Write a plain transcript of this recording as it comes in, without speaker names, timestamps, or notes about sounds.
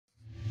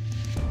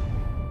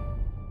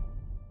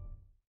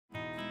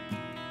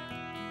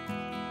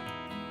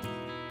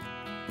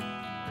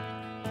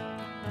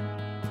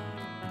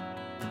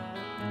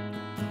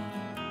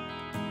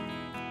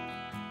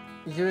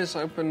US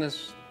Open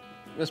is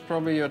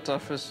probably your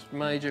toughest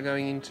major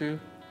going into.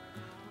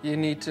 You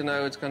need to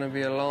know it's going to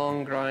be a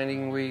long,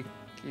 grinding week.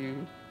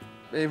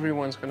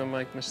 Everyone's going to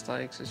make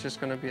mistakes. It's just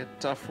going to be a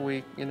tough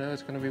week. You know,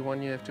 it's going to be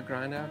one you have to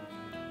grind out.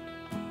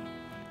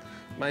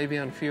 Maybe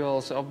on few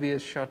holes,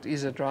 obvious shot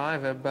is a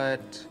driver,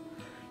 but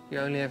you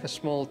only have a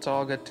small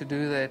target to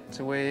do that.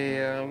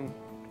 Where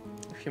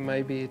if you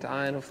maybe hit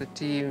iron off the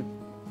tee,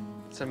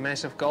 it's a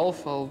massive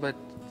golf hole, but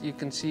you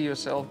can see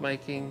yourself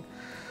making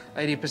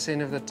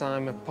 80% of the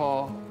time a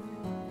par.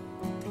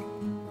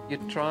 You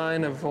try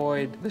and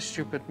avoid the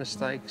stupid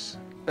mistakes,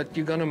 but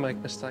you're going to make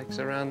mistakes.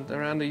 Around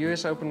the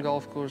US Open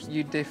golf course,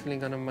 you're definitely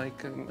going to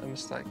make a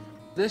mistake.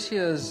 This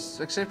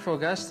year's, except for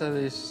Augusta,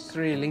 there's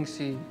 3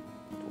 lengthy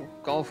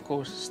golf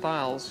course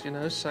styles, you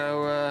know,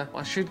 so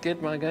I should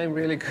get my game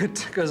really good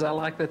because I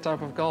like that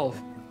type of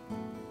golf.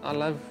 I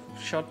love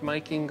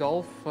shot-making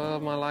golf. I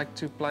like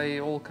to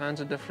play all kinds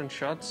of different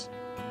shots.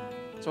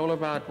 It's all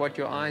about what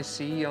your eyes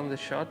see on the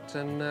shot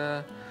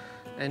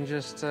and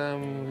just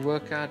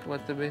work out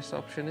what the best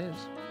option is.